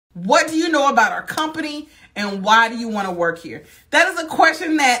What do you know about our company, and why do you want to work here? That is a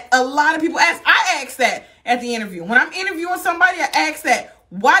question that a lot of people ask. I ask that at the interview. When I'm interviewing somebody, I ask that,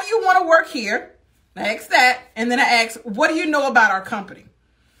 why do you want to work here? I ask that, and then I ask, what do you know about our company?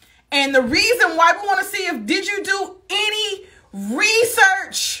 And the reason why we want to see did you do any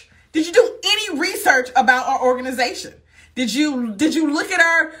research? Did you do any research about our organization? Did you look at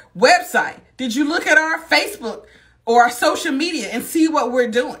our website? Did you look at our Facebook or our social media and see what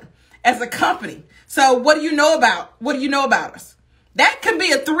we're doing as a company? So what do you know about us? That could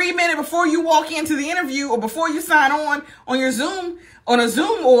be a 3-minute before you walk into the interview or before you sign on your Zoom, on a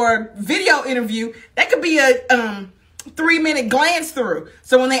Zoom or video interview. That could be a 3-minute glance through.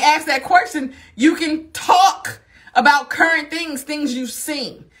 So when they ask that question, you can talk about current things you've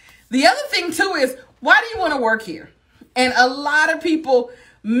seen. The other thing too is, why do you want to work here? And a lot of people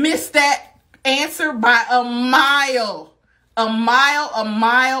miss that answer by a mile.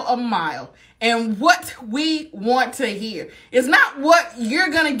 And what we want to hear is not what you're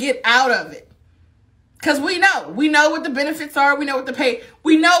going to get out of it. Because we know what the benefits are. We know what the pay.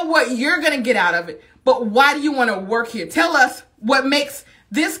 We know what you're going to get out of it. But why do you want to work here? Tell us what makes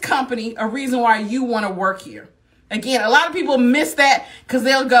this company a reason why you want to work here. Again, a lot of people miss that because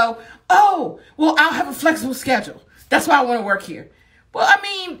they'll go, oh, well, I'll have a flexible schedule. That's why I want to work here. Well, I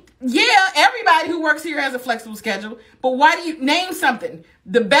mean, yeah, everybody who works here has a flexible schedule, but why do you name something?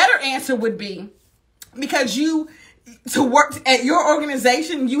 The better answer would be because to work at your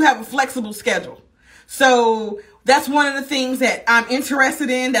organization, you have a flexible schedule. So that's one of the things that I'm interested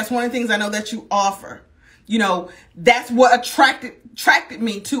in. That's one of the things I know that you offer. You know, that's what attracted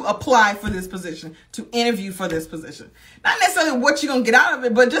me to apply for this position, to interview for this position. Not necessarily what you're going to get out of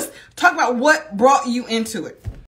it, but just talk about what brought you into it.